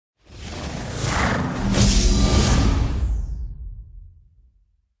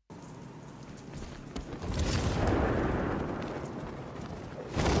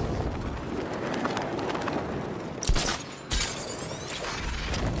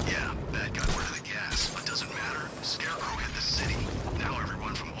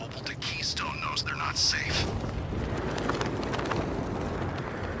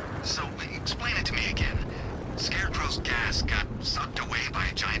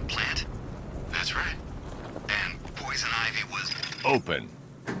open.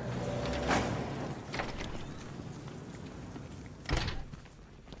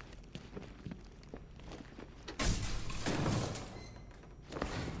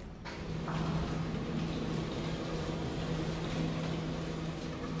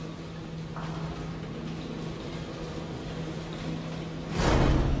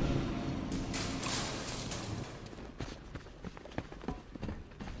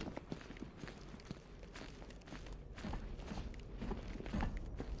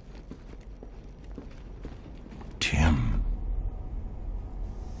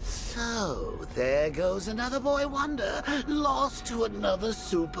 So, there goes another boy wonder, lost to another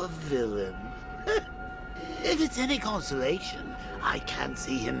supervillain. If it's any consolation, I can't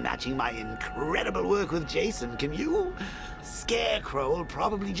see him matching my incredible work with Jason, can you? Scarecrow will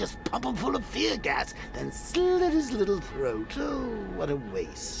probably just pump him full of fear gas, then slit his little throat. Oh, what a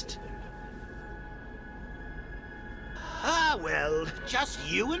waste. Ah, well, just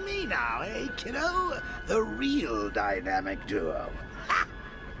you and me now, eh, kiddo? The real dynamic duo. Ha!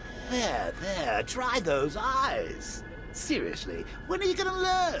 There, try those eyes. Seriously, when are you gonna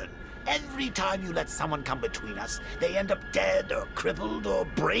learn? Every time you let someone come between us, they end up dead or crippled or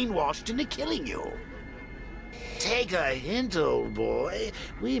brainwashed into killing you. Take a hint, old boy.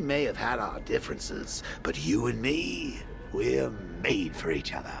 We may have had our differences, but you and me, we're made for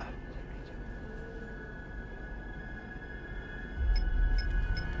each other.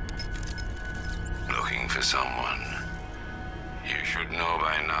 Looking for someone. You should know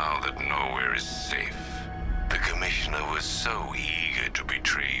by now that nowhere is safe. The Commissioner was so eager to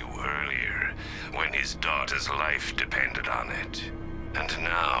betray you earlier, when his daughter's life depended on it. And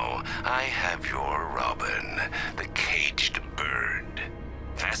now, I have your Robin, the caged bird.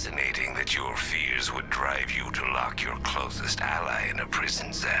 Fascinating that your fears would drive you to lock your closest ally in a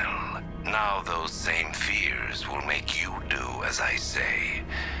prison cell. Now those same fears will make you do as I say.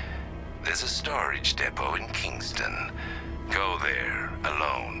 There's a storage depot in Kingston. Go there,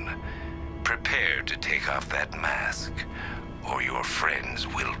 alone. Prepare to take off that mask, or your friends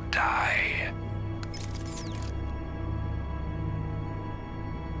will die.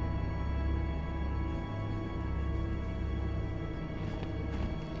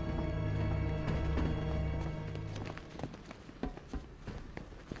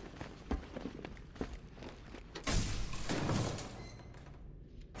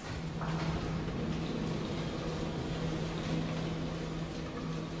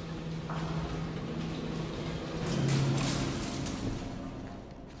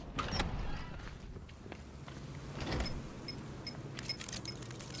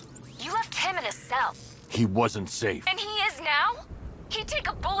 He wasn't safe. And he is now? He'd take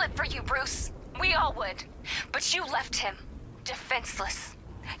a bullet for you, Bruce. We all would. But you left him defenseless.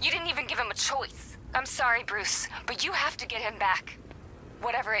 You didn't even give him a choice. I'm sorry, Bruce, but you have to get him back.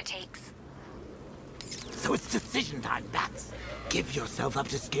 Whatever it takes. So it's decision time, Bats. Give yourself up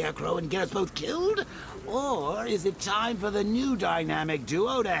to Scarecrow and get us both killed? Or is it time for the new dynamic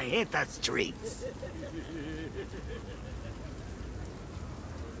duo to hit the streets?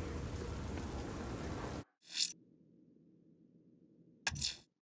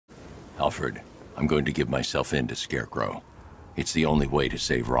 Alfred, I'm going to give myself in to Scarecrow. It's the only way to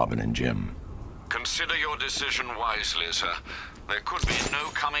save Robin and Jim. Consider your decision wisely, sir. There could be no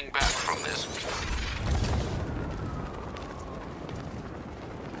coming back from this.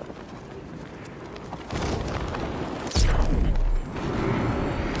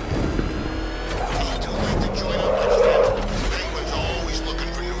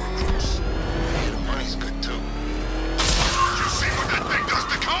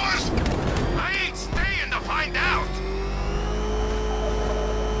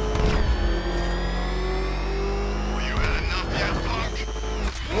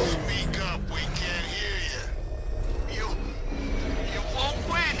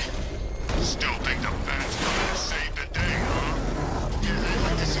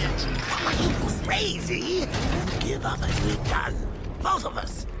 Crazy? Give up and we're done. Both of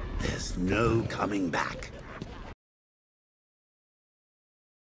us. There's no coming back.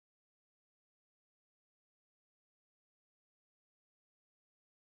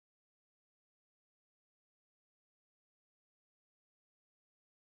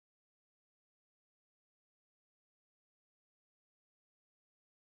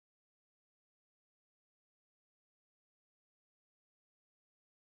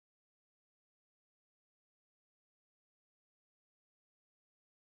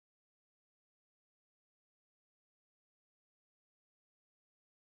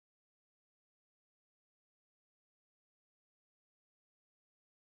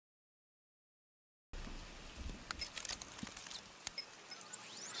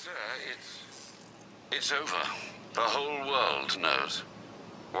 It's over. The whole world knows.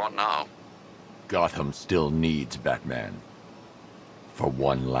 What now? Gotham still needs Batman. For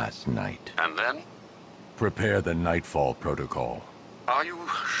one last night. And then? Prepare the Nightfall Protocol. Are you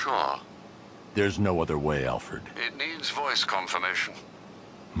sure? There's no other way, Alfred. It needs voice confirmation.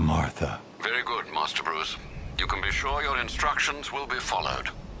 Martha. Very good, Master Bruce. You can be sure your instructions will be followed.